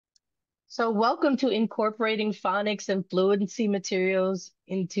So welcome to incorporating phonics and fluency materials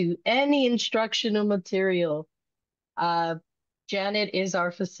into any instructional material. Uh, Janet is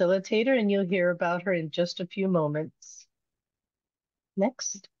our facilitator, and you'll hear about her in just a few moments.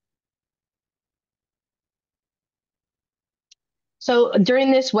 Next. So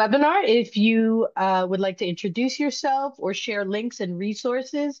during this webinar, if you would like to introduce yourself or share links and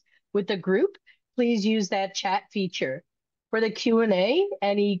resources with the group, please use that chat feature. For the Q&A,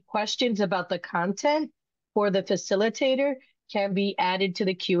 any questions about the content for the facilitator can be added to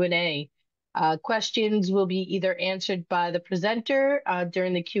the Q&A. Questions will be either answered by the presenter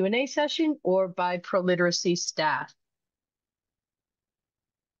during the Q&A session or by ProLiteracy staff.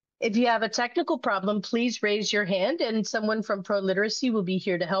 If you have a technical problem, please raise your hand and someone from ProLiteracy will be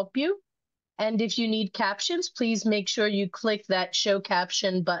here to help you. And if you need captions, please make sure you click that show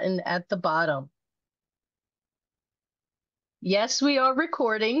caption button at the bottom. Yes, we are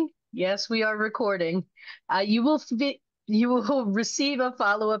recording. Yes, we are recording. You will receive a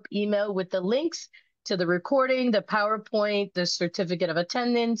follow-up email with the links to the recording, the PowerPoint, the certificate of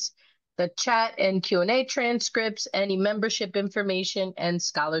attendance, the chat and Q&A transcripts, any membership information, and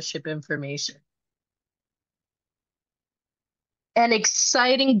scholarship information. An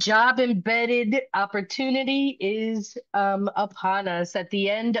exciting job embedded opportunity is upon us at the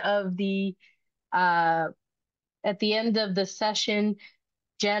end of the session.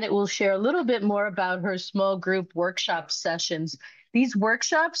 Janet will share a little bit more about her small group workshop sessions. These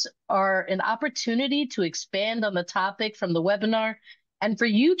workshops are an opportunity to expand on the topic from the webinar and for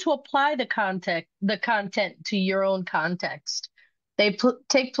you to apply the content to your own context. They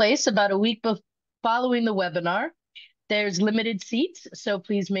take place about a week following the webinar. There's limited seats, so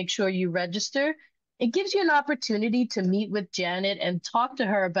please make sure you register. It gives you an opportunity to meet with Janet and talk to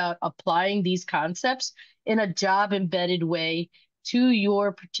her about applying these concepts in a job embedded way to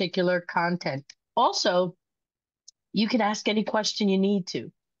your particular content. Also, you can ask any question you need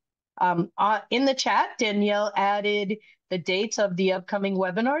to. In the chat, Danielle added the dates of the upcoming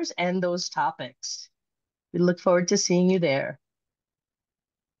webinars and those topics. We look forward to seeing you there.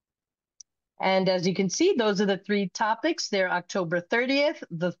 And as you can see, those are the three topics. They're October 30th,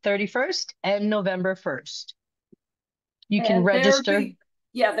 the 31st, and November 1st. You can register.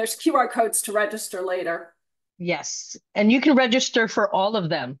 There's QR codes to register later. Yes, and you can register for all of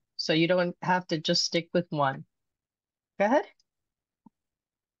them, so you don't have to just stick with one. Go ahead.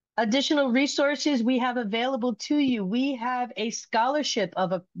 Additional resources we have available to you. We have a scholarship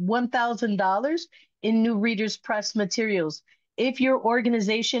of $1,000 in New Readers Press materials. If your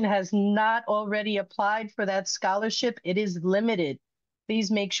organization has not already applied for that scholarship, it is limited.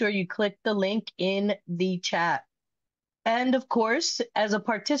 Please make sure you click the link in the chat. And of course, as a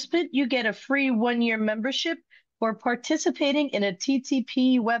participant, you get a free one-year membership for participating in a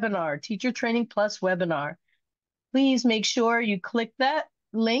TTP webinar, Teacher Training Plus webinar. Please make sure you click that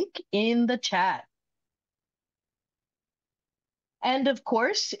link in the chat. And of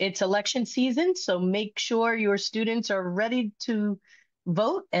course, it's election season, so make sure your students are ready to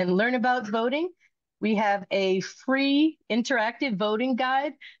vote and learn about voting. We have a free interactive voting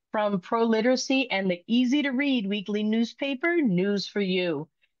guide from ProLiteracy and the easy-to-read weekly newspaper, News for You.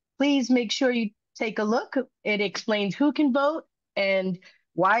 Please make sure you take a look. It explains who can vote and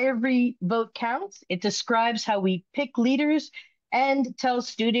why every vote counts. It describes how we pick leaders and tells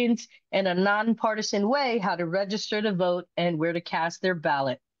students in a nonpartisan way how to register to vote and where to cast their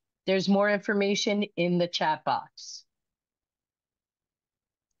ballot. There's more information in the chat box.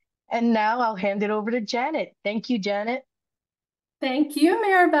 And now I'll hand it over to Janet. Thank you, Janet. Thank you,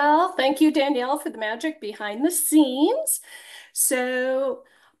 Maribel. Thank you, Danielle, for the magic behind the scenes. So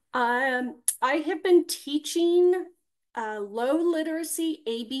I have been teaching low literacy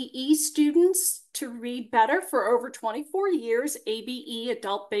ABE students to read better for over 24 years, ABE,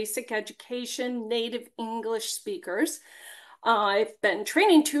 Adult Basic Education, Native English speakers. I've been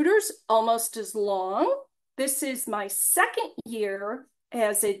training tutors almost as long. This is my second year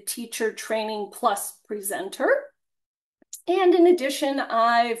as a Teacher Training Plus presenter. And in addition,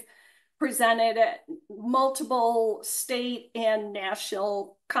 I've presented at multiple state and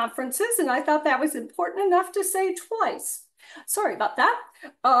national conferences, and I thought that was important enough to say twice. Sorry about that.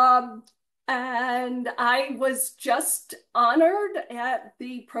 And I was just honored at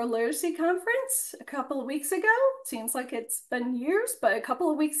the ProLiteracy conference a couple of weeks ago. Seems like it's been years, but a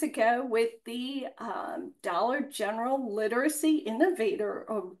couple of weeks ago with the Dollar General Literacy Innovator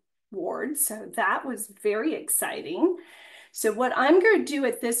Award. So that was very exciting. So what I'm going to do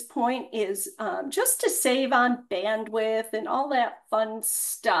at this point is just to save on bandwidth and all that fun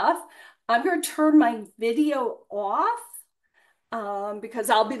stuff, I'm going to turn my video off because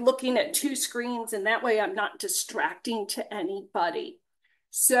I'll be looking at two screens and that way I'm not distracting to anybody.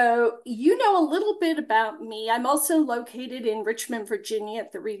 So you know a little bit about me. I'm also located in Richmond, Virginia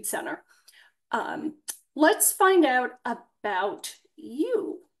at the Reed Center. Um, let's find out about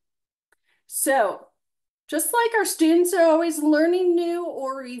you. So just like our students are always learning new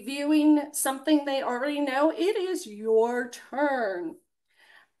or reviewing something they already know, it is your turn.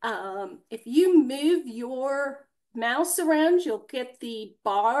 If you move your mouse around, you'll get the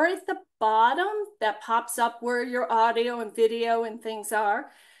bar at the bottom that pops up where your audio and video and things are.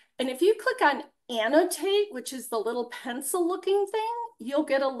 And if you click on annotate, which is the little pencil looking thing, you'll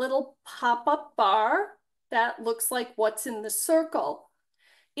get a little pop-up bar that looks like what's in the circle.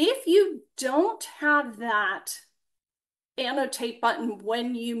 If you don't have that annotate button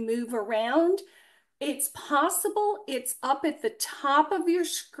when you move around, it's possible it's up at the top of your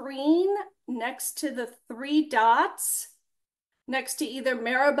screen next to the three dots, next to either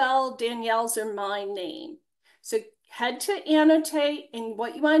Maribel, Danielle's, or my name. So head to annotate, and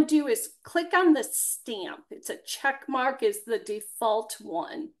what you want to do is click on the stamp. It's a check mark is the default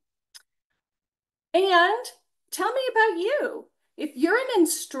one. And tell me about you. If you're an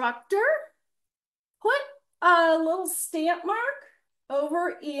instructor, put a little stamp mark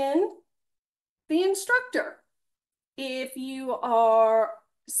over in the instructor. If you are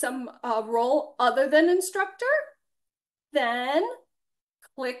some role other than instructor, then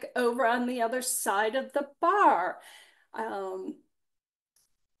click over on the other side of the bar.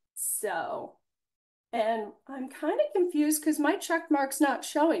 And I'm kind of confused because my check mark's not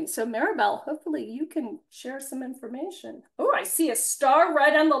showing. So Maribel, hopefully you can share some information. Oh, I see a star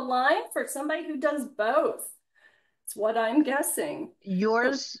right on the line for somebody who does both. It's what I'm guessing. Oh,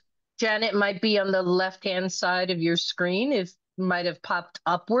 Yours, Janet, might be on the left-hand side of your screen. It might have popped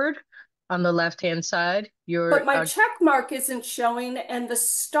upward on the left-hand side. but Your my check mark isn't showing, and the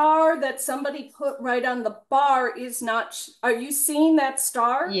star that somebody put right on the bar is not. Are you seeing that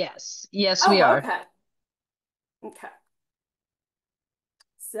star? yes, yes, we Oh, are. okay. Okay.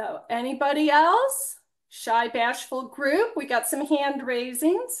 So anybody else? Shy, bashful group. We got some hand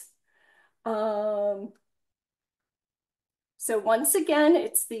raisings. Um, so once again,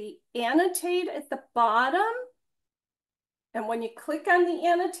 it's the annotate at the bottom. And when you click on the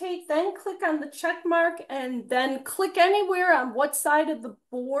annotate, then click on the check mark and then click anywhere on what side of the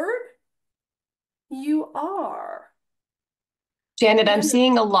board you are. Janet, I'm And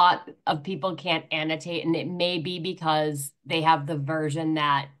seeing a lot of people can't annotate, and it may be because they have the version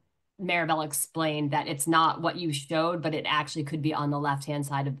that Maribel explained that it's not what you showed, but it actually could be on the left-hand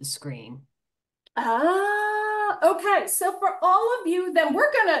side of the screen. okay. So for all of you, then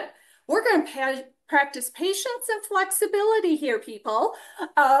we're gonna practice patience and flexibility here, people.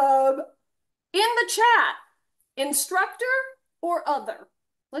 In the chat, instructor or other.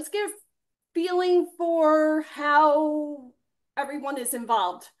 Let's get a feeling for how everyone is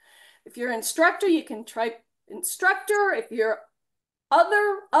involved. If you're instructor, you can try instructor. If you're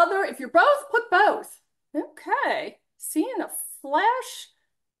other. If you're both, put both. Okay, seeing a flash.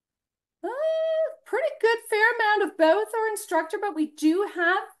 Pretty good fair amount of both are instructor, but we do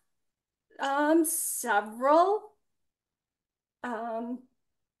have several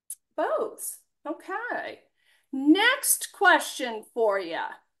both. Okay. Next question for you.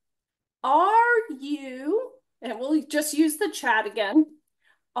 Are you, and we'll just use the chat again,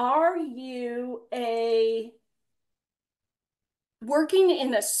 are you working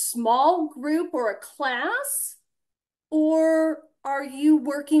in a small group or a class, or are you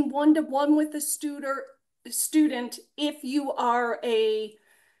working one-to-one with a student if you are a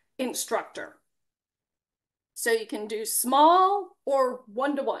instructor? So you can do small or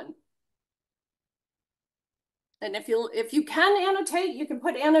one-to-one. And if you can annotate, you can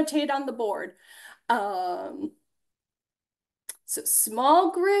put annotate on the board. So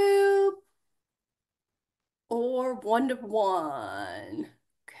small group or one-to-one.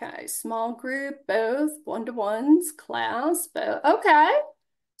 Okay, small group, both one-to-ones, class, both. Okay,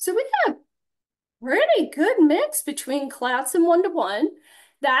 so we got a pretty good mix between class and one-to-one.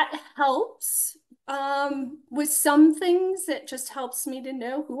 That helps with some things. It just helps me to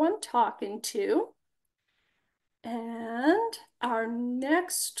know who I'm talking to. And our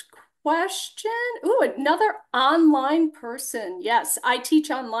next question. Ooh, another online person. Yes, I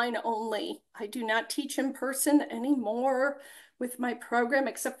teach online only. I do not teach in person anymore with my program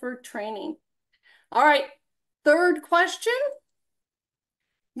except for training. All right, third question.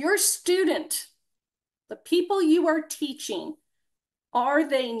 Your student, the people you are teaching, are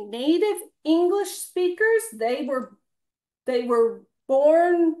they native English speakers? They were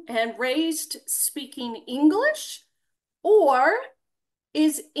born and raised speaking English, Or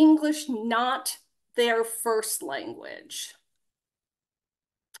is English not their first language?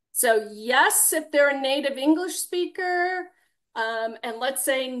 So yes, if they're a native English speaker, and let's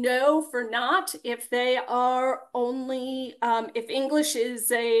say no for not if they are only, if English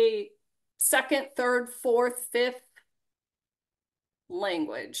is a second, third, fourth, fifth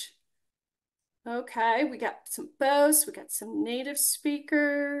language. Okay, we got some both, we got some native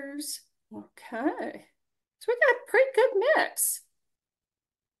speakers. Okay, so we got a pretty good mix.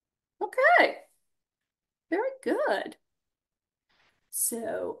 Okay, very good.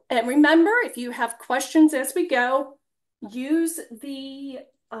 So, and remember, if you have questions as we go, use the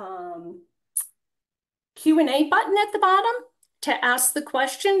Q&A button at the bottom to ask the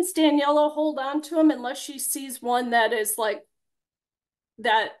questions. Danielle will hold on to them unless she sees one that is like,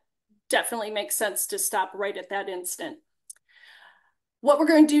 that definitely makes sense to stop right at that instant. What we're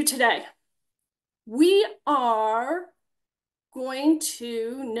going to do today, we are going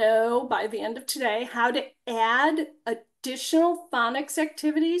to know by the end of today how to add additional phonics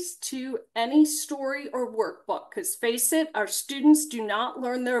activities to any story or workbook, because face it, our students do not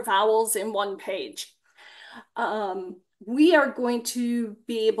learn their vowels in one page. We are going to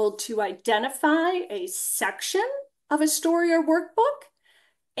be able to identify a section of a story or workbook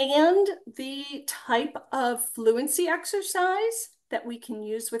and the type of fluency exercise that we can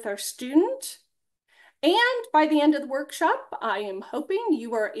use with our student. And by the end of the workshop, I am hoping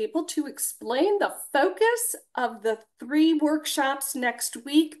you are able to explain the focus of the 3 workshops next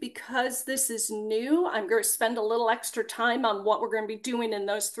week. Because this is new, I'm going to spend a little extra time on what we're going to be doing in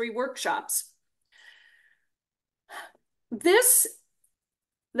those 3 workshops. This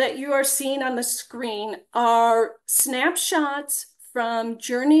that you are seeing on the screen are snapshots from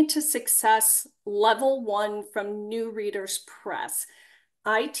Journey to Success Level 1 from New Readers Press.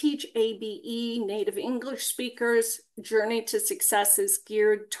 I teach ABE, native English speakers. Journey to Success is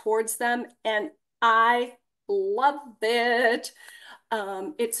geared towards them, and I love it.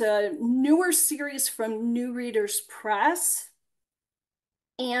 It's a newer series from New Readers Press.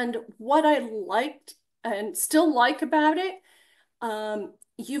 And what I liked and still like about it,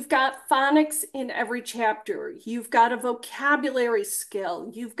 you've got phonics in every chapter. You've got a vocabulary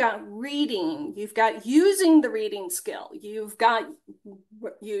skill. You've got reading. You've got using the reading skill. You've got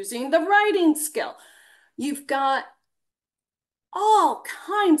using the writing skill. You've got all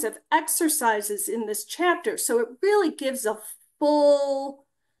kinds of exercises in this chapter. So it really gives a full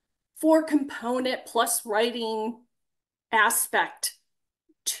 4-component plus writing aspect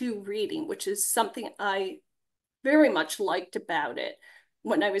to reading, which is something I very much liked about it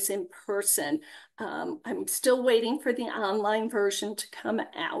when I was in person. I'm still waiting for the online version to come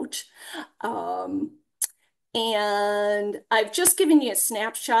out. And I've just given you a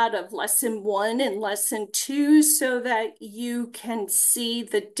snapshot of lesson 1 and lesson 2 so that you can see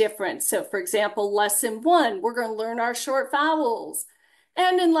the difference. So for example, lesson 1, we're going to learn our short vowels.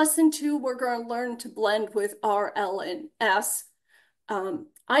 And in lesson 2, we're going to learn to blend with R, L, and S.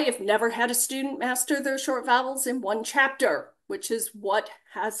 I have never had a student master their short vowels in 1 chapter, which is what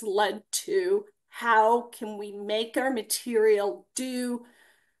has led to how can we make our material do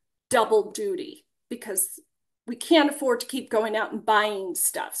double duty, because we can't afford to keep going out and buying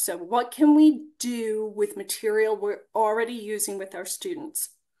stuff. So what can we do with material we're already using with our students?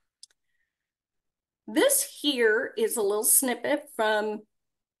 This here is a little snippet from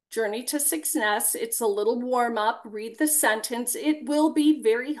Journey to Success. It's a little warm up. Read the sentence. It will be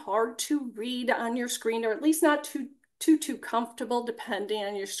very hard to read on your screen, or at least not too comfortable, depending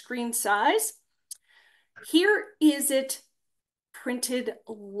on your screen size. Here is it printed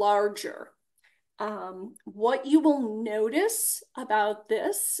larger. What you will notice about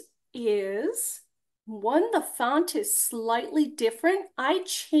this is, 1, the font is slightly different. I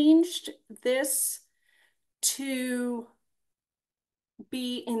changed this to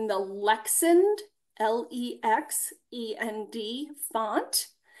be in the Lexend, Lexend font.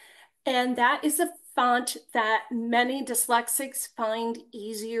 And that is a font that many dyslexics find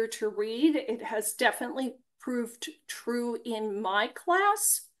easier to read. It has definitely proved true in my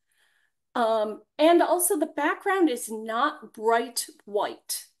class. And also the background is not bright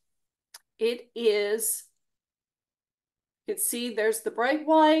white. It is, you can see there's the bright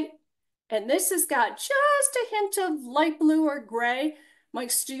white, and this has got just a hint of light blue or gray. My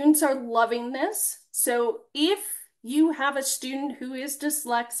students are loving this. So if you have a student who is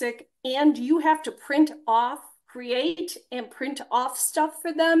dyslexic and you have to create and print off stuff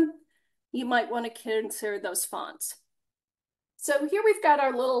for them, you might want to consider those fonts. So here we've got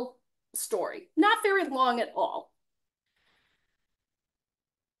our little story, not very long at all.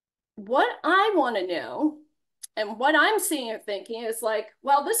 What I want to know And what I'm seeing or thinking is like,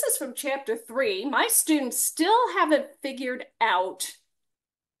 well, this is from chapter 3. My students still haven't figured out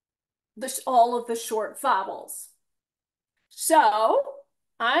all of the short vowels. So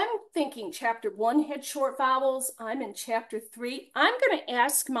I'm thinking chapter 1 had short vowels. I'm in chapter 3. I'm going to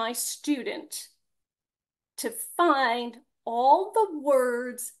ask my student to find all the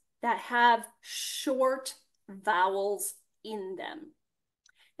words that have short vowels in them.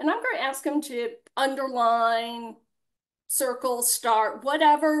 And I'm going to ask them to underline, circle, star,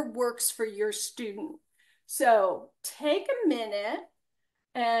 whatever works for your student. So take a minute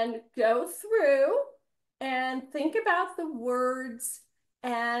and go through and think about the words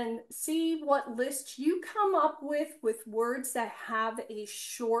and see what list you come up with words that have a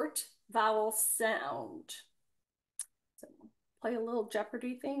short vowel sound. So play a little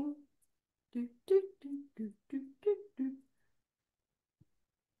Jeopardy thing. Do, do, do, do, do, do, do.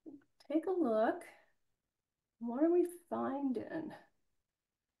 Take a look. What are we finding?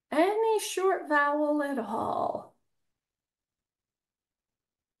 Any short vowel at all?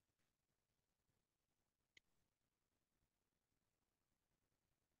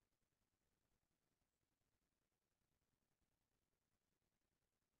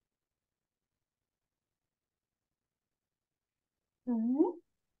 Mm-hmm.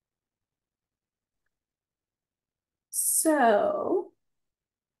 So,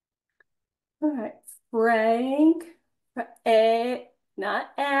 all right, Frank, A,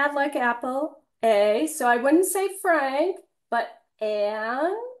 not add like apple, A. So I wouldn't say Frank, but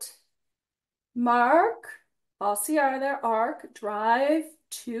and Mark, I'll see are there, arc, drive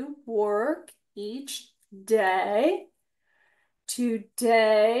to work each day.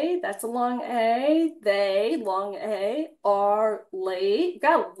 Today, that's a long A. They, long A, are late.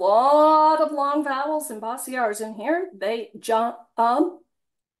 Got a lot of long vowels and bossy R's in here. They jump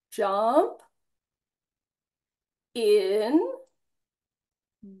in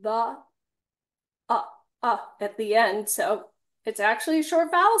the at the end. So it's actually a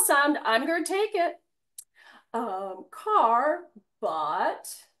short vowel sound. I'm going to take it. Car, but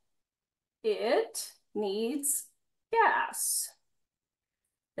it needs gas.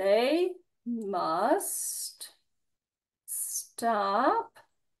 They must stop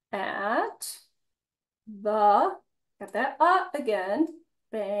at the, got that again,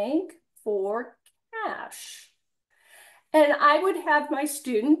 bank for cash. And I would have my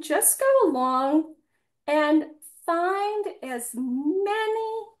student just go along and find as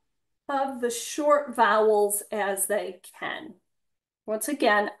many of the short vowels as they can. Once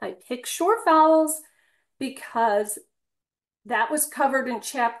again, I pick short vowels because that was covered in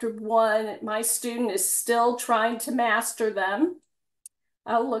chapter 1. My student is still trying to master them.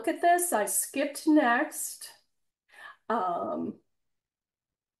 Oh, look at this. I skipped next. And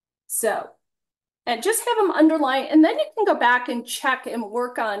just have them underline, and then you can go back and check and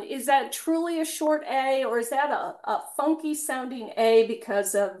work on, is that truly a short A, or is that a funky sounding A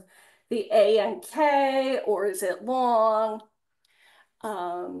because of the A and K, or is it long?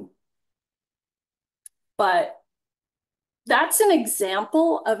 But that's an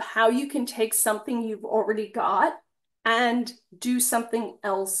example of how you can take something you've already got and do something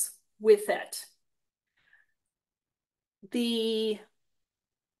else with it.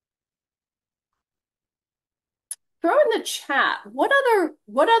 Throw in the chat, what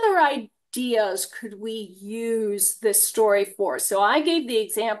other ideas could we use this story for? So I gave the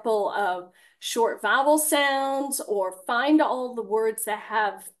example of short vowel sounds, or find all the words that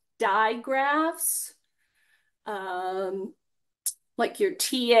have digraphs. Like your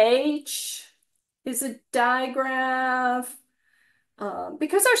TH is a digraph.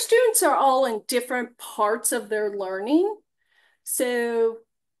 Because our students are all in different parts of their learning. So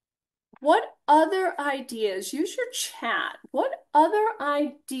what other ideas, use your chat, what other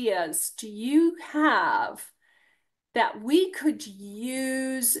ideas do you have that we could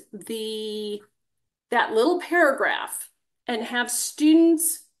use that little paragraph and have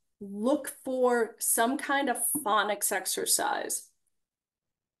students look for some kind of phonics exercise?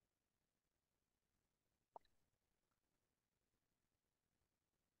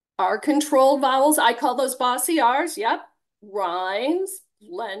 Our controlled vowels, I call those bossy R's, yep. Rhymes,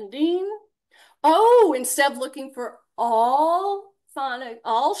 blending. Oh, instead of looking for all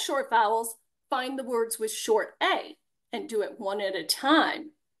short vowels, find the words with short A and do it one at a time.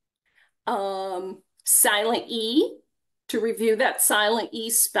 Silent E, to review that silent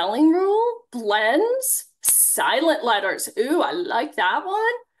E spelling rule. Blends, silent letters. Ooh, I like that one.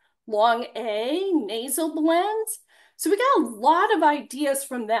 Long A, nasal blends. So we got a lot of ideas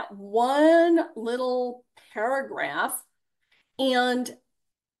from that one little paragraph. And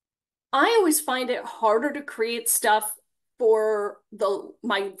I always find it harder to create stuff for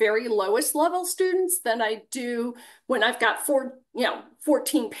my very lowest level students than I do when I've got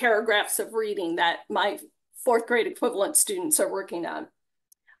 14 paragraphs of reading that my fourth grade equivalent students are working on.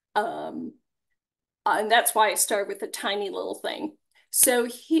 And that's why I start with a tiny little thing. So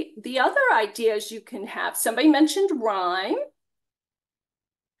the other ideas you can have, somebody mentioned rhyme.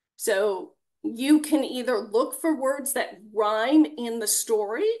 So you can either look for words that rhyme in the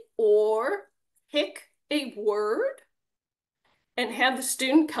story or pick a word and have the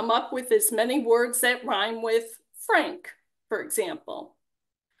student come up with as many words that rhyme with Frank, for example.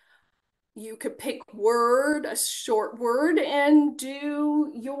 You could pick a short word, and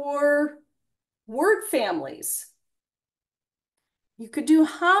do your word families. You could do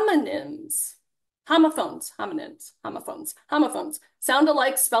homonyms, homophones, sound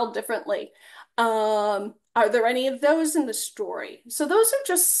alike, spelled differently. Are there any of those in the story? So those are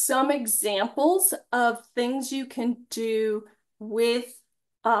just some examples of things you can do with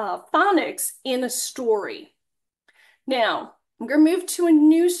phonics in a story. Now, I'm going to move to a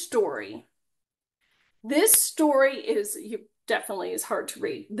new story. This story definitely is hard to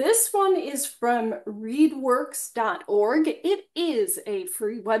read. This one is from readworks.org. It is a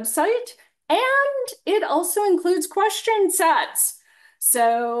free website, and it also includes question sets.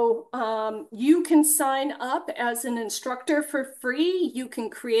 So you can sign up as an instructor for free. You can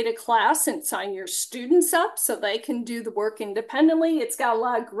create a class and sign your students up so they can do the work independently. It's got a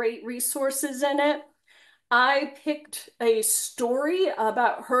lot of great resources in it. I picked a story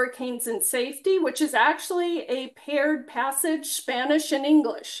about hurricanes and safety, which is actually a paired passage, Spanish and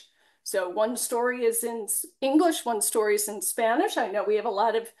English. So one story is in English, one story is in Spanish. I know we have a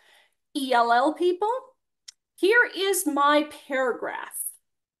lot of ELL people. Here is my paragraph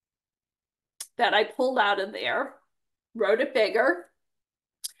that I pulled out of there, wrote it bigger.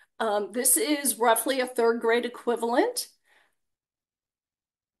 This is roughly a third grade equivalent.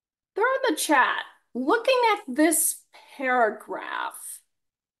 They're in the chat. Looking at this paragraph,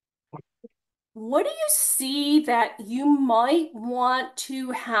 what do you see that you might want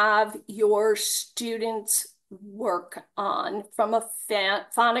to have your students work on from a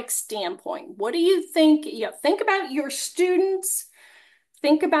phonics standpoint? What do you think? Think about your students,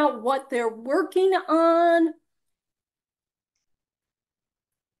 think about what they're working on.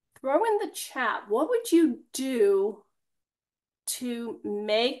 Throw in the chat, what would you do to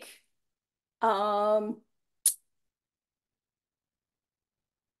make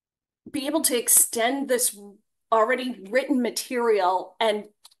be able to extend this already written material and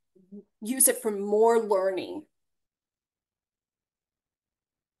use it for more learning?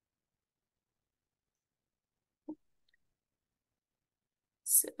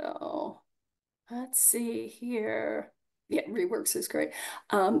 So let's see here. Yeah, reworks is great.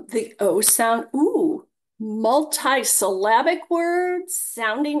 The O sound, ooh, multi-syllabic words,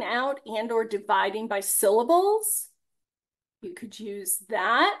 sounding out and or dividing by syllables. You could use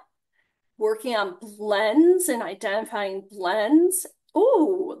that. Working on blends and identifying blends.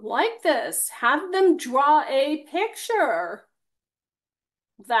 Ooh, like this. Have them draw a picture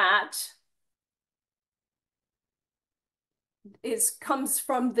that comes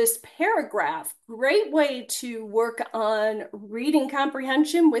from this paragraph. Great way to work on reading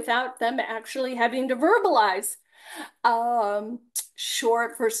comprehension without them actually having to verbalize.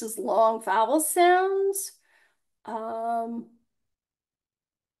 Short versus long vowel sounds.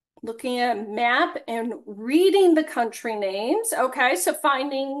 Looking at map and reading the country names. Okay, so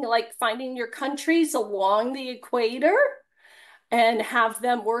finding your countries along the equator and have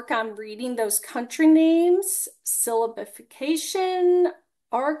them work on reading those country names. Syllabification,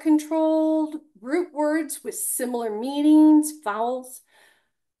 are controlled, root words with similar meanings, vowels.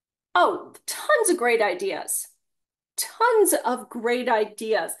 Oh, tons of great ideas. Tons of great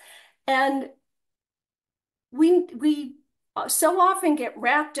ideas. And we so often get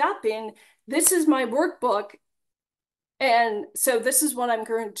wrapped up in, this is my workbook, and so this is what I'm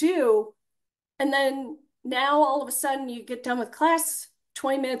going to do. And then now all of a sudden you get done with class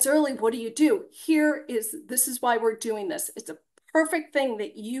 20 minutes early. What do? This is why we're doing this. It's a perfect thing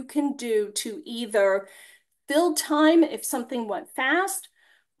that you can do to either fill time if something went fast,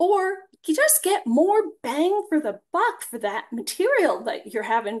 or you just get more bang for the buck for that material that you're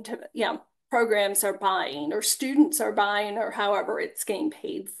having to, programs are buying or students are buying or however it's getting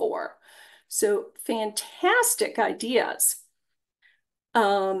paid for. So fantastic ideas.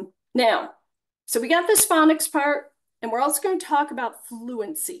 Now, so we got this phonics part, and we're also going to talk about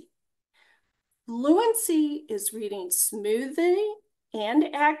fluency. Fluency is reading smoothly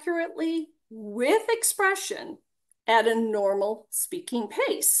and accurately with expression at a normal speaking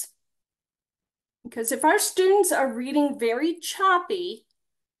pace. Because if our students are reading very choppy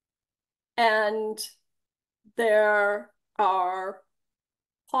and there are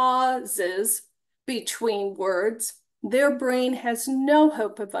pauses between words, their brain has no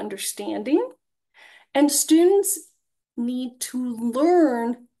hope of understanding. And students need to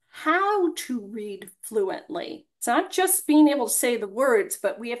learn how to read fluently. It's not just being able to say the words,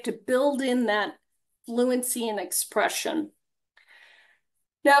 but we have to build in that fluency and expression.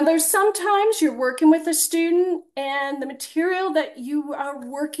 Now, there's sometimes you're working with a student and the material that you are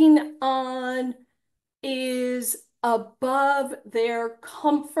working on is above their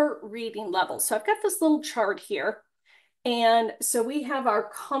comfort reading level. So I've got this little chart here. And so we have our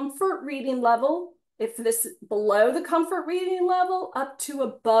comfort reading level. If this is below the comfort reading level, up to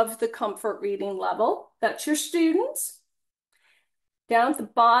above the comfort reading level, that's your students. Down at the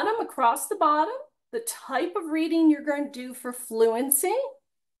bottom, across the bottom, the type of reading you're going to do for fluency.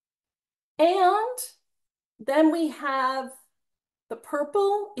 And then we have the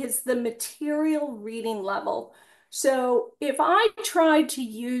purple is the material reading level. So if I tried to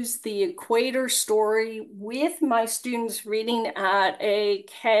use the Equator story with my students reading at a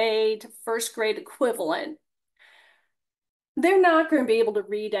K to first grade equivalent, they're not going to be able to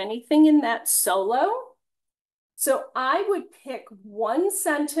read anything in that solo. So I would pick one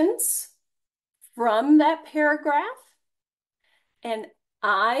sentence from that paragraph and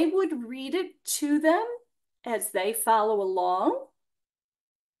I would read it to them as they follow along.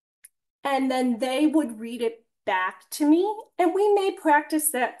 And then they would read it back to me, and we may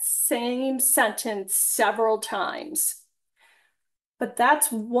practice that same sentence several times. But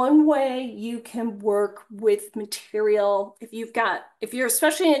that's one way you can work with material. If you're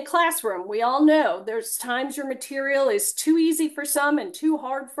especially in a classroom, we all know there's times your material is too easy for some and too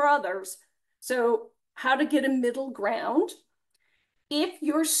hard for others. So how to get a middle ground. If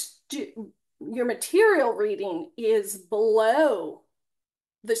your material reading is below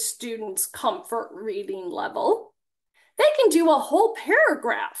the student's comfort reading level, they can do a whole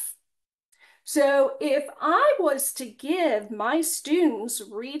paragraph. So if I was to give my students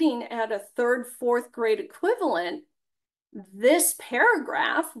reading at a third, fourth grade equivalent, this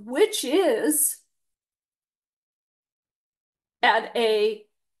paragraph, which is at a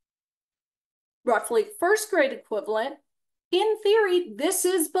roughly first grade equivalent, in theory, this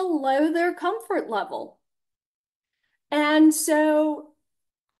is below their comfort level. And so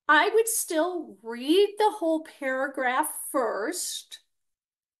I would still read the whole paragraph first,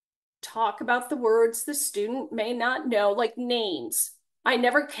 talk about the words the student may not know, like names. I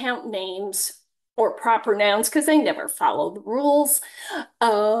never count names or proper nouns because they never follow the rules.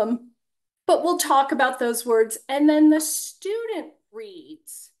 But we'll talk about those words. And then the student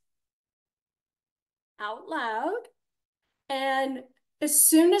reads out loud. And as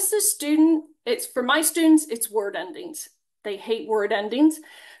soon as the student, it's for my students, it's word endings. They hate word endings.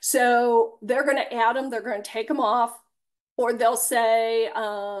 So they're going to add them, they're going to take them off, or they'll say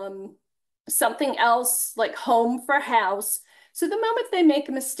something else like home for house. So the moment they make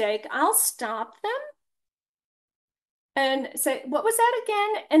a mistake, I'll stop them and say, what was that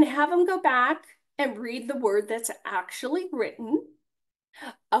again? And have them go back and read the word that's actually written.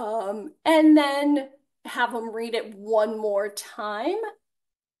 And then have them read it one more time.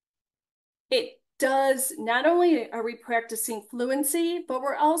 It does, not only are we practicing fluency, but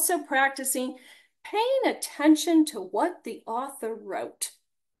we're also practicing paying attention to what the author wrote.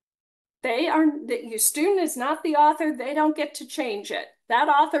 Your student is not the author, they don't get to change it. That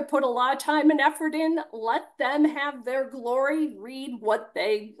author put a lot of time and effort in, let them have their glory, read what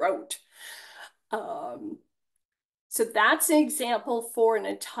they wrote. So that's an example for an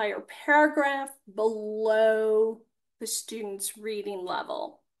entire paragraph below the student's reading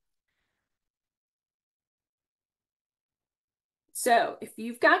level. So if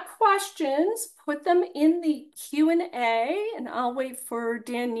you've got questions, put them in the Q&A and I'll wait for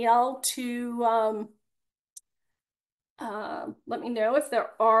Danielle to let me know if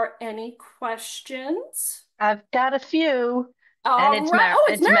there are any questions. I've got a few, and All right. Oh,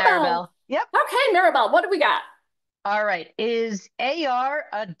 it's it's Maribel. Maribel. Yep. Okay, Maribel, what do we got? All right. Is AR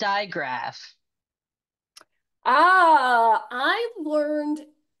a digraph? I learned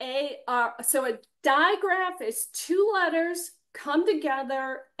so a digraph is two letters come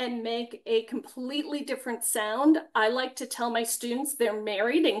together and make a completely different sound. I like to tell my students they're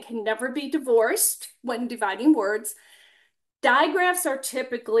married and can never be divorced when dividing words. Digraphs are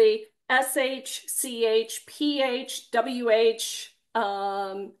typically SH, CH, PH, WH,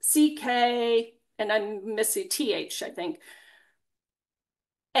 CK, and I'm missing TH, I think.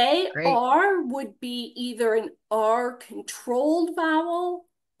 Great. AR would be either an R controlled vowel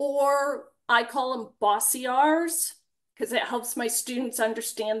or I call them bossy R's because it helps my students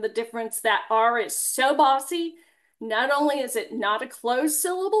understand the difference. That R is so bossy. Not only is it not a closed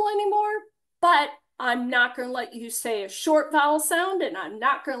syllable anymore, but I'm not going to let you say a short vowel sound and I'm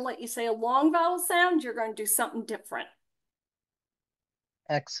not going to let you say a long vowel sound. You're going to do something different.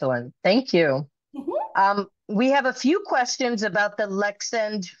 Excellent. Thank you. Mhm. We have a few questions about the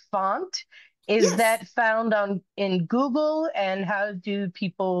Lexend font. Is Yes. that found in Google, and how do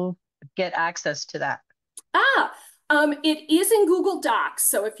people get access to that? Ah, it is in Google Docs.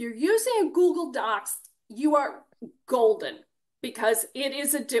 So if you're using Google Docs, you are golden because it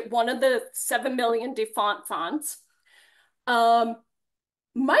is one of the 7 million default fonts. Um,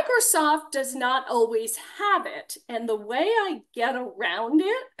 Microsoft does not always have it. And the way I get around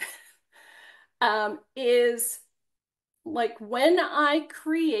it is like when I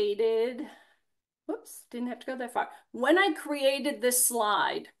created, whoops, didn't have to go that far. When I created this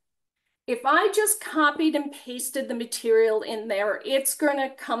slide, if I just copied and pasted the material in there, it's going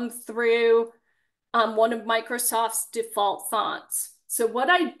to come through on one of Microsoft's default fonts. So what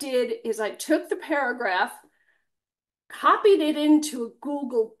I did is I took the paragraph, copied it into a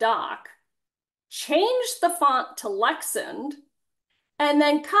Google Doc, changed the font to Lexend, and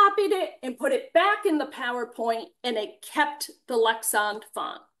then copied it and put it back in the PowerPoint, and it kept the Lexond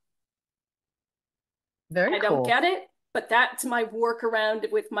font. Very I don't cool. get it, but that's my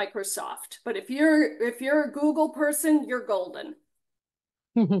workaround with Microsoft. But if you're a Google person, you're golden.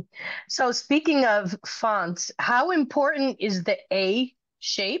 So speaking of fonts, how important is the A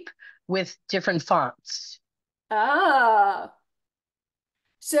shape with different fonts? Ah,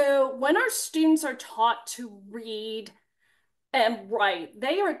 so when our students are taught to read and write,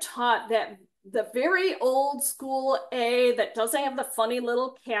 they are taught that the very old school A that doesn't have the funny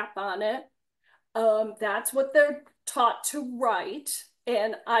little cap on it, that's what they're taught to write.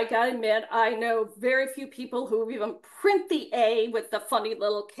 And I gotta admit, I know very few people who even print the A with the funny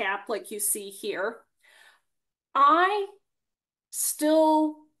little cap like you see here. I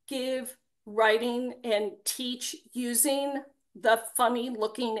still give writing and teach using the funny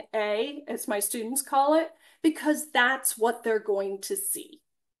looking A, as my students call it, because that's what they're going to see.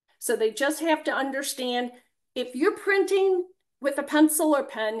 So they just have to understand if you're printing with a pencil or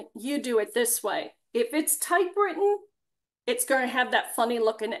pen, you do it this way. If it's typewritten, it's going to have that funny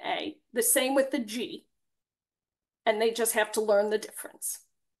looking A. The same with the G. And they just have to learn the difference.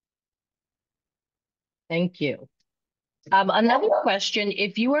 Thank you. Another question,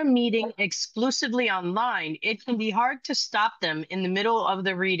 if you are meeting exclusively online, it can be hard to stop them in the middle of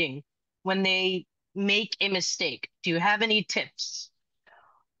the reading when they make a mistake. Do you have any tips?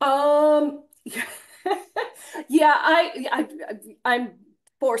 Um, yeah, I'm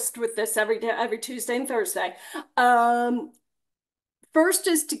forced with this every day, every Tuesday and Thursday. Um, First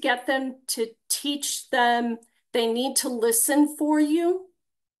is to get them to teach them they need to listen for you.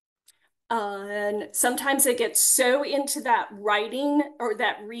 And sometimes they get so into that writing or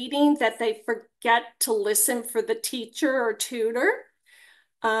that reading that they forget to listen for the teacher or tutor.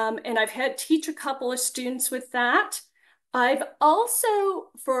 And I've had teach a couple of students with that. I've also,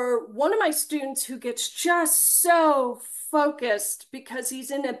 for one of my students who gets just so focused because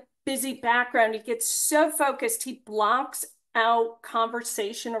he's in a busy background, he gets so focused, he blocks out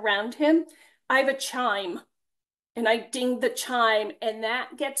conversation around him. I have a chime and I ding the chime, and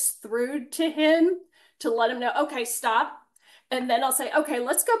that gets through to him to let him know, okay, stop. And then I'll say, okay,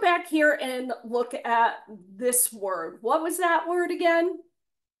 let's go back here and look at this word. What was that word again?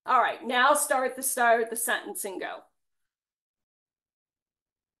 All right, now start the sentence and go.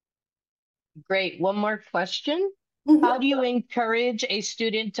 Great. One more question. How Mhm. do you encourage a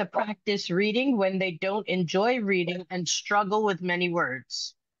student to practice reading when they don't enjoy reading and struggle with many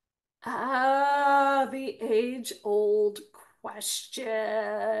words? Ah, the age-old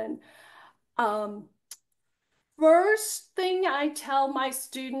question. Um, First thing I tell my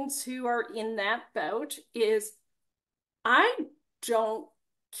students who are in that boat is I don't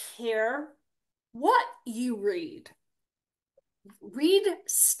care what you read. Read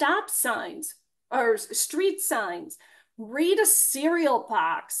stop signs or street signs. Read a cereal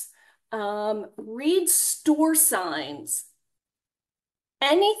box. Read store signs.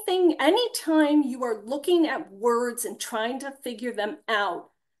 Anything, anytime you are looking at words and trying to figure them out,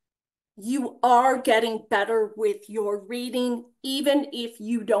 you are getting better with your reading, even if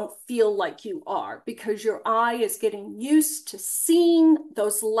you don't feel like you are, because your eye is getting used to seeing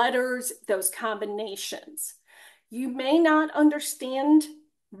those letters, those combinations. You may not understand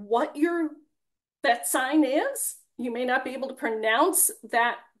what that sign is. You may not be able to pronounce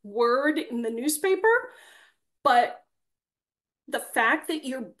that word in the newspaper, but the fact that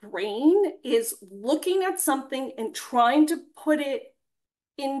your brain is looking at something and trying to put it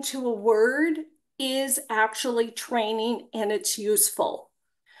into a word is actually training, and it's useful.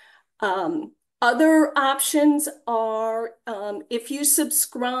 Other options are if you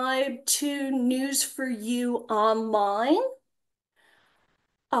subscribe to News for You online,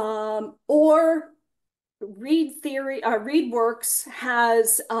 or ReadWorks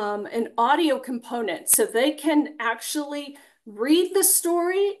has an audio component, so they can actually read the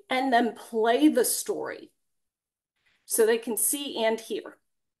story and then play the story, so they can see and hear.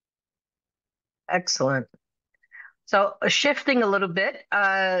 Excellent. So shifting a little bit,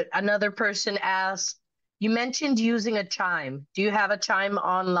 another person asked, you mentioned using a chime. Do you have a chime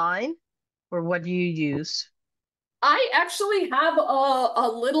online, or what do you use? I actually have a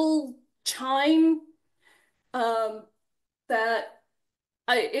little chime that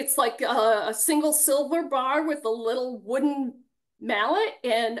it's like a single silver bar with a little wooden mallet,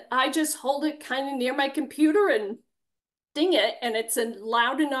 and I just hold it kind of near my computer and ding it, and it's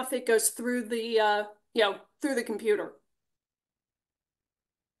loud enough it goes through the through the computer.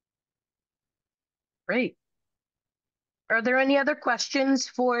 Great. Are there any other questions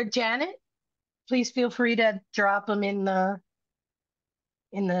for Janet? Please feel free to drop them in the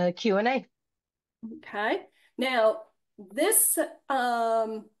Q&A. Okay. Now, this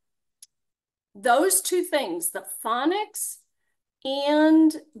those two things, the phonics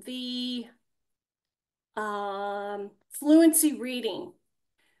and the fluency reading,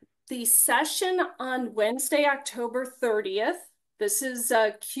 the session on Wednesday, October 30th, this is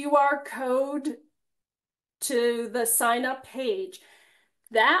a QR code to the sign up page.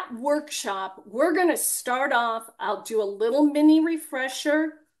 That workshop, we're going to start off, I'll do a little mini refresher,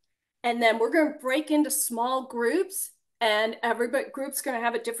 and then we're going to break into small groups, and every group's going to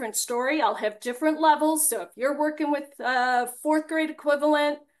have a different story. I'll have different levels. So if you're working with fourth grade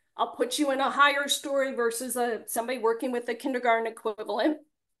equivalent, I'll put you in a higher story versus somebody working with the kindergarten equivalent.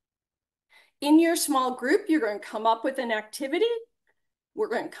 In your small group, you're going to come up with an activity. We're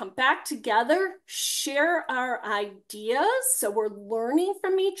going to come back together, share our ideas. So we're learning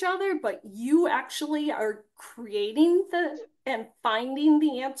from each other, but you actually are creating and finding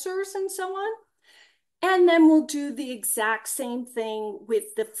the answers and so on. And then we'll do the exact same thing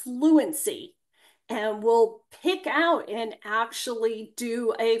with the fluency. And we'll pick out and actually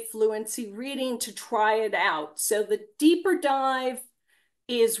do a fluency reading to try it out. So the deeper dive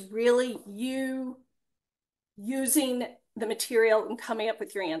is really you using the material and coming up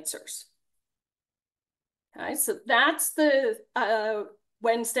with your answers. Okay, so that's the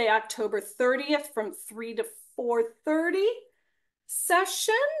Wednesday, October 30th from 3 to 4:30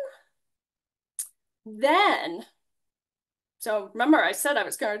 session. Then, so remember I said I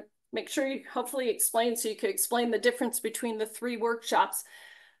was going to make sure you hopefully explain so you could explain the difference between the three workshops.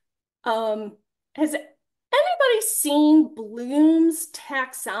 Has anybody seen Bloom's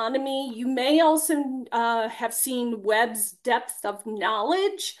taxonomy? You may also have seen Webb's depth of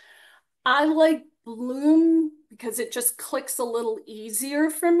knowledge. I like Bloom because it just clicks a little easier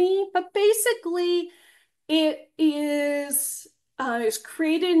for me, but basically it was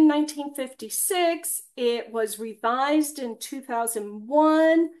created in 1956. It was revised in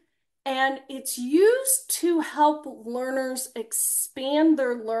 2001. And it's used to help learners expand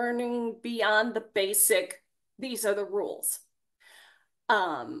their learning beyond the basic, these are the rules.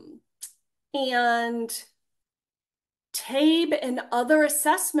 And TABE and other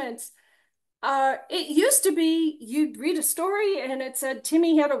assessments, it used to be you'd read a story and it said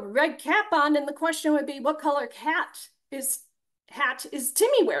Timmy had a red cap on, and the question would be, what color hat is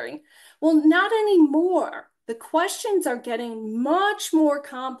Timmy wearing? Well, not anymore. The questions are getting much more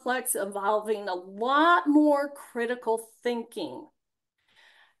complex, involving a lot more critical thinking.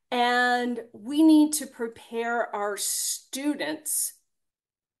 And we need to prepare our students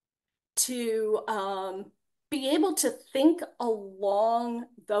to be able to think along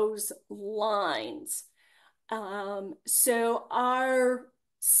those lines. So our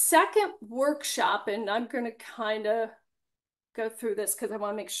second workshop, and I'm going to kind of go through this because I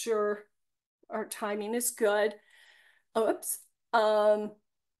want to make sure our timing is good. Oops. I'll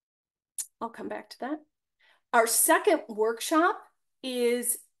come back to that. Our second workshop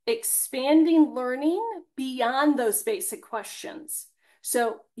is expanding learning beyond those basic questions.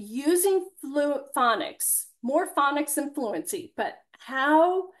 So using phonics, more phonics and fluency, but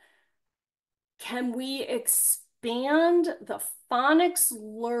how can we expand the phonics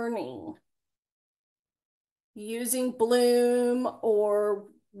learning using Bloom or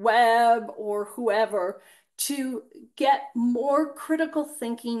Webb or whoever to get more critical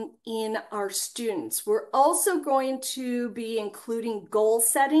thinking in our students. We're also going to be including goal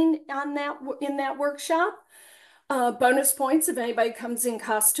setting on that in that workshop. Bonus points if anybody comes in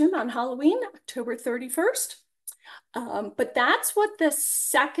costume on Halloween, October 31st. But that's what the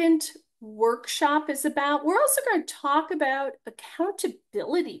second workshop is about. We're also going to talk about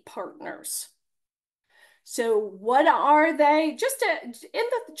accountability partners. So what are they? Just in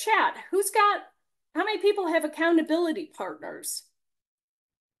the chat, how many people have accountability partners?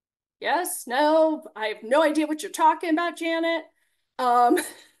 Yes, no, I have no idea what you're talking about, Janet.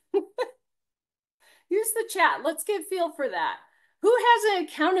 Use the chat. Let's get a feel for that. Who has an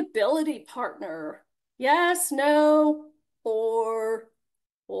accountability partner? Yes, no, or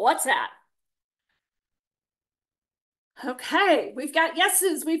what's that? Okay, we've got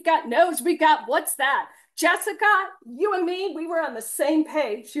yeses, we've got nos, we've got what's that? Jessica, you and me, we were on the same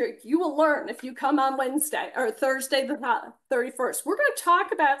page. You will learn if you come on Wednesday or Thursday, the 31st. We're going to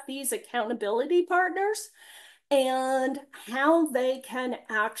talk about these accountability partners and how they can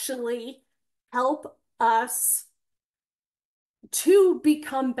actually help us to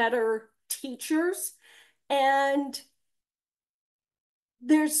become better teachers. And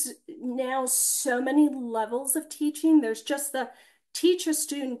there's now so many levels of teaching. There's just the teach a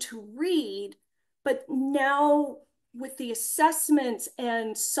student to read, but now with the assessments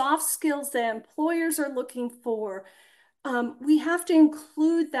and soft skills that employers are looking for, we have to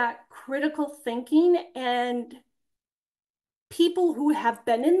include that critical thinking, and people who have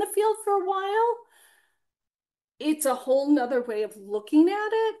been in the field for a while, it's a whole nother way of looking at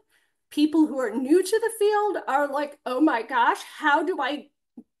it. People who are new to the field are like, oh my gosh, how do I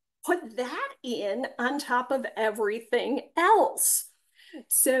put that in on top of everything else?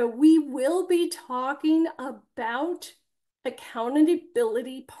 So we will be talking about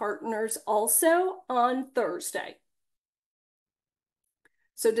accountability partners also on Thursday.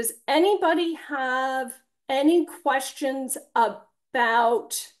 So does anybody have any questions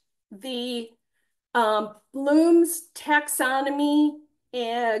about the Bloom's taxonomy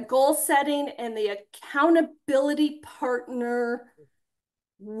and goal setting and the accountability partner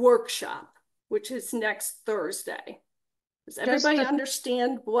workshop, which is next Thursday? Does everybody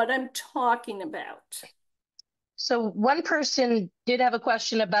understand what I'm talking about? So one person did have a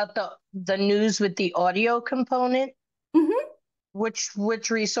question about the news with the audio component. Mm-hmm. Which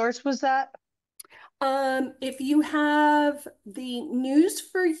resource was that? If you have the News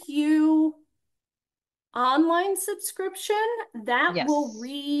for You online subscription, that Yes. will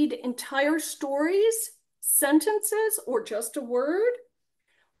read entire stories, sentences, or just a word.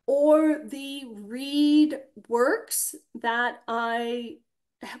 Or the read works that I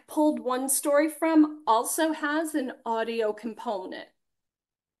pulled one story from also has an audio component.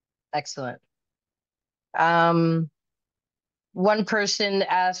 Excellent. One person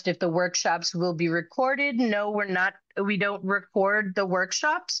asked if the workshops will be recorded. No, we're not. We don't record the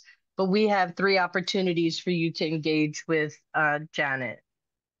workshops, but we have 3 opportunities for you to engage with Janet.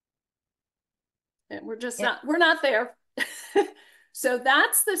 And we're not there. So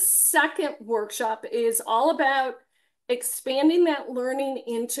that's the second workshop, is all about expanding that learning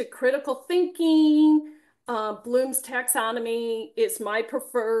into critical thinking. Bloom's taxonomy is my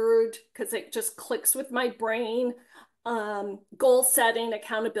preferred because it just clicks with my brain. Goal setting,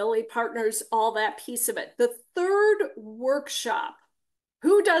 accountability partners, all that piece of it. The third workshop,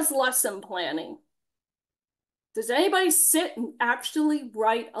 who does lesson planning? Does anybody sit and actually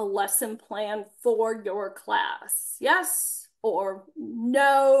write a lesson plan for your class? Yes or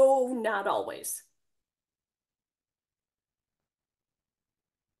no, not always.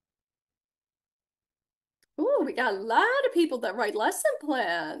 Oh, we got a lot of people that write lesson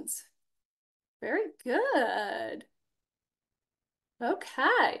plans. Very good.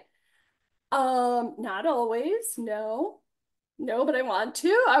 Okay. Not always, no. No, but I want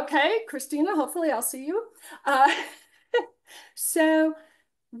to. Okay, Christina, hopefully I'll see you. So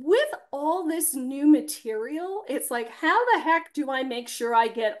with all this new material, it's like, how the heck do I make sure I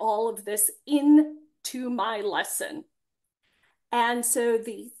get all of this into my lesson? And so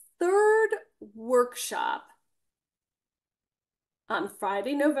the third workshop on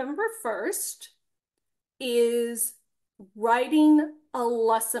Friday, November 1st is writing a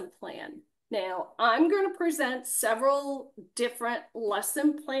lesson plan. Now, I'm going to present several different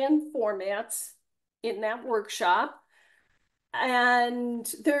lesson plan formats in that workshop, and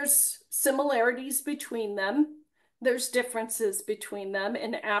there's similarities between them. There's differences between them.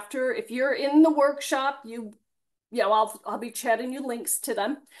 And after, if you're in the workshop, I'll be chatting you links to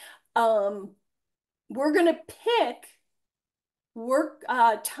them. We're going to pick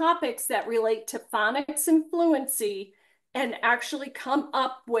topics that relate to phonics and fluency and actually come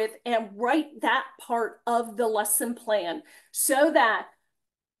up with and write that part of the lesson plan so that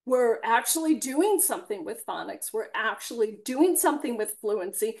we're actually doing something with phonics, we're actually doing something with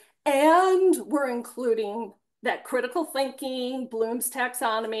fluency, and we're including that critical thinking, Bloom's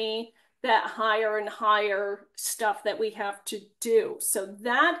taxonomy, that higher and higher stuff that we have to do. So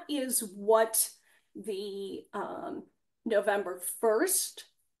that is what the November 1st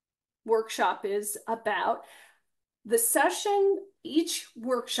workshop is about. The session, each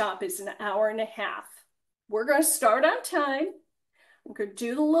workshop is an hour and a half. We're going to start on time. I'm going to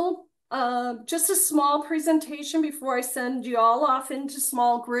do the little, just a small presentation before I send you all off into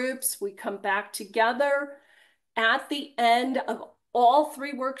small groups. We come back together. At the end of all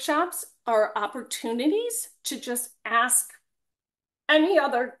 3 workshops are opportunities to just ask any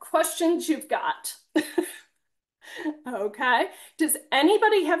other questions you've got. Okay. Does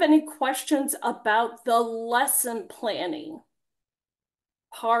anybody have any questions about the lesson planning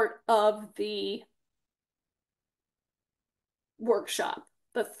part of the workshop,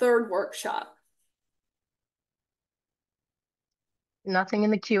 the 3rd workshop? Nothing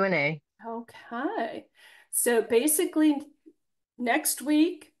in the Q&A. Okay. So basically, next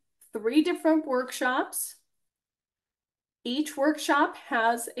week, 3 different workshops. Each workshop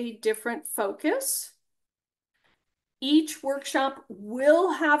has a different focus. Each workshop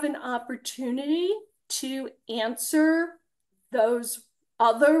will have an opportunity to answer those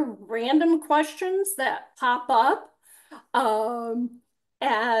other random questions that pop up.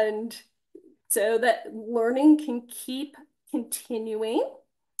 And so that learning can keep continuing.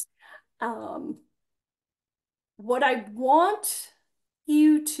 What I want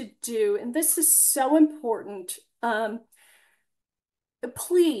you to do, and this is so important,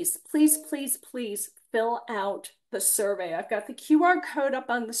 please, please, please, please fill out the survey. I've got the QR code up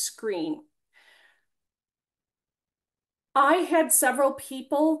on the screen. I had several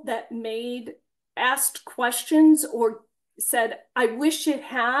people that asked questions or said, I wish it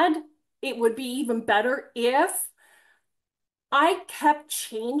would be even better if. I kept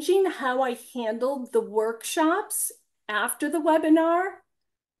changing how I handled the workshops after the webinar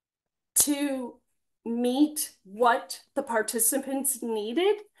to meet what the participants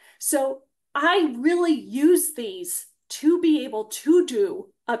needed. So I really use these to be able to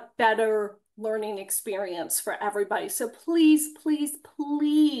do a better learning experience for everybody. So please, please,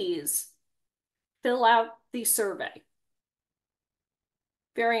 please fill out the survey.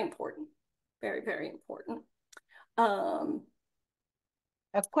 Very important. Very, very important.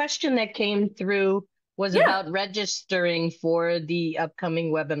 A question that came through was Yeah. about registering for the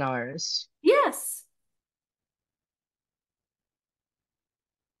upcoming webinars. Yes.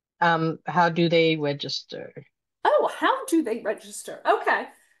 How do they register? Oh, how do they register? Okay,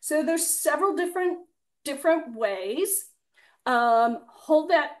 so there's several different ways. Hold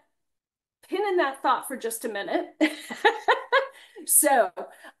that pin in that thought for just a minute. So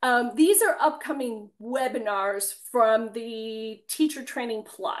these are upcoming webinars from the Teacher Training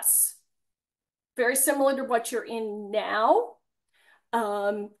Plus. Very similar to what you're in now.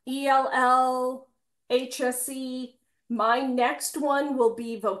 ELL, HSE. My next one will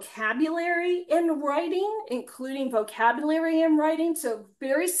be vocabulary in writing, including vocabulary in writing. So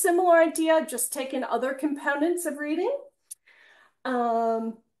very similar idea, just taking other components of reading.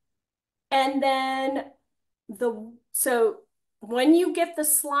 And then so when you get the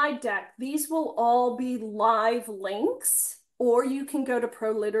slide deck, these will all be live links, or you can go to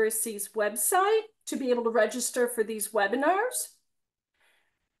ProLiteracy's website to be able to register for these webinars.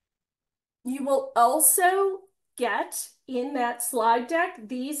 You will also get in that slide deck,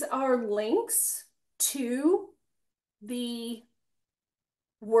 these are links to the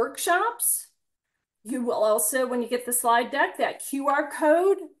workshops. You will also, when you get the slide deck, that QR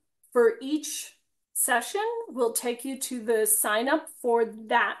code for each session will take you to the sign up for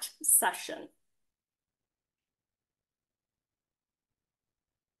that session.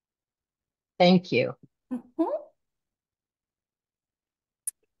 Thank you. Mm-hmm.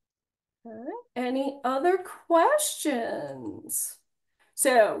 Okay. Any other questions?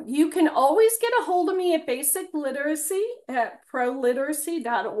 So you can always get a hold of me at Basic Literacy at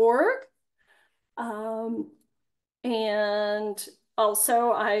proliteracy.org. And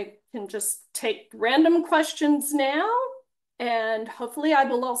also I can just take random questions now, and hopefully I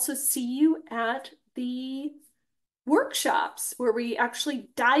will also see you at the workshops where we actually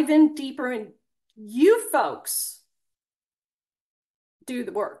dive in deeper and you folks do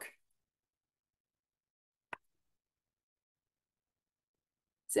the work.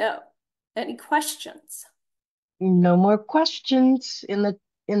 So, any questions? No more questions in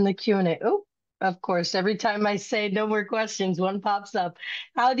the Q&A. Oh, of course, every time I say no more questions, one pops up.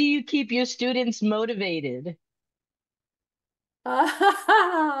 How do you keep your students motivated?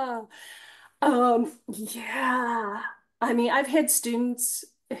 Yeah. I mean, I've had students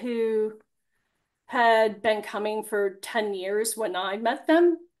who had been coming for 10 years when I met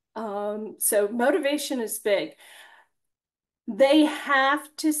them. So motivation is big. They have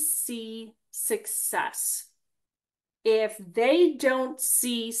to see success. If they don't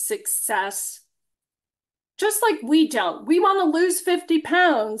see success, just like we don't, we want to lose 50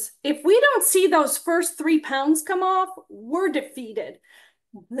 pounds. If we don't see those first 3 pounds come off, we're defeated.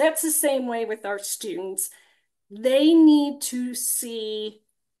 That's the same way with our students. They need to see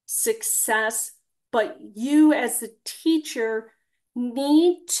success, but you as the teacher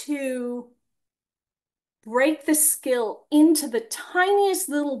need to break the skill into the tiniest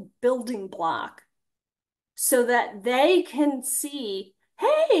little building block so that they can see,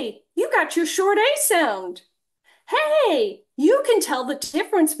 hey, you got your short A sound. Hey, you can tell the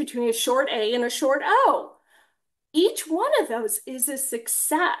difference between a short A and a short O. Each one of those is a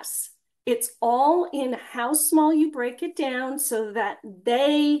success. It's all in how small you break it down so that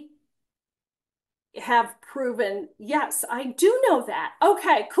they have proven, yes, I do know that.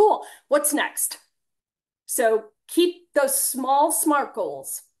 Okay, cool. What's next? So keep those small SMART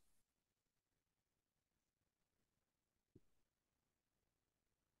goals.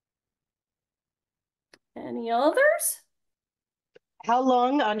 Any others? How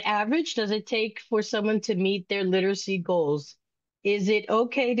long on average does it take for someone to meet their literacy goals? Is it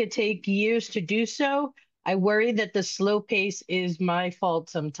okay to take years to do so? I worry that the slow pace is my fault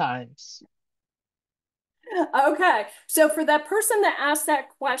sometimes. Okay, so for that person that asked that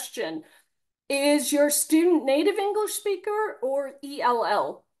question, is your student native English speaker or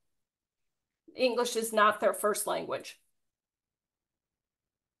ELL? English is not their first language.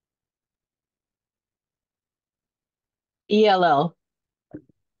 ELL.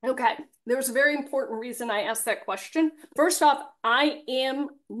 Okay, there's a very important reason I asked that question. First off, I am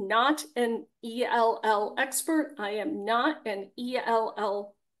not an ELL expert. I am not an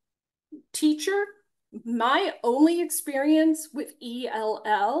ELL teacher. My only experience with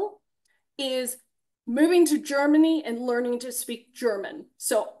ELL is moving to Germany and learning to speak German.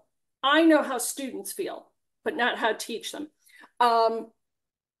 So I know how students feel, but not how to teach them.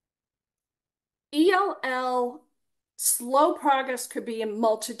 ELL, slow progress could be a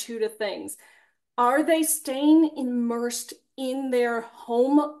multitude of things. Are they staying immersed in their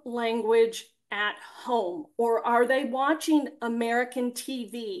home language at home? Or are they watching American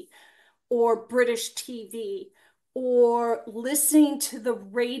TV or British TV or listening to the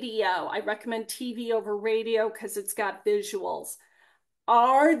radio? I recommend TV over radio because it's got visuals.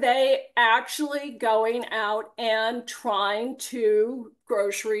 Are they actually going out and trying to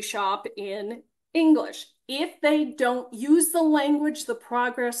grocery shop in English? If they don't use the language, the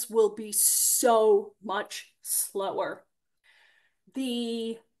progress will be so much slower.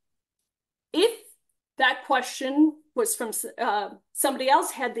 If that question was from somebody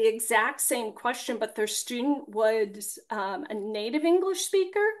else had the exact same question, but their student was a native English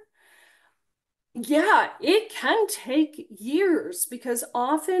speaker, yeah, it can take years because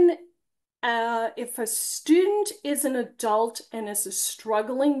often if a student is an adult and is a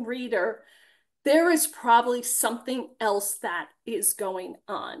struggling reader, there is probably something else that is going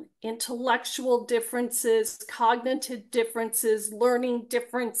on. Intellectual differences, cognitive differences, learning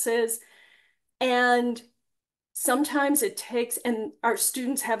differences. And sometimes it takes, and our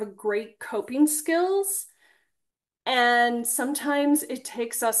students have a great coping skills. And sometimes it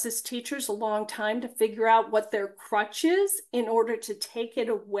takes us as teachers a long time to figure out what their crutch is in order to take it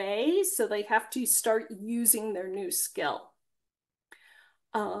away. So they have to start using their new skill.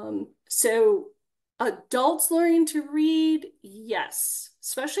 So adults learning to read, yes,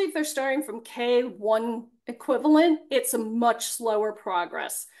 especially if they're starting from K1 equivalent, it's a much slower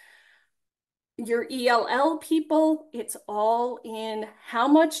progress. Your ELL people, it's all in how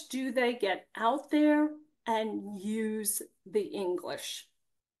much do they get out there and use the English.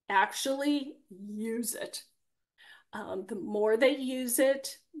 Actually use it. The more they use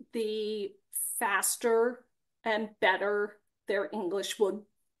it, the faster and better their English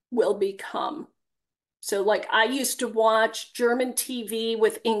will become. So like I used to watch German TV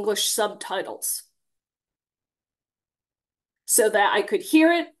with English subtitles so that I could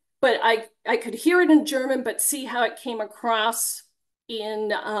hear it, but I could hear it in German, but see how it came across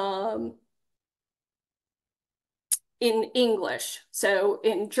in English. So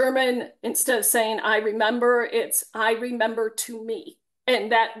in German, instead of saying I remember, it's I remember to me.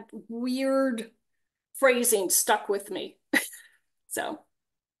 And that weird phrasing stuck with me. So,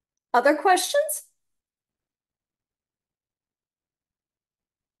 other questions?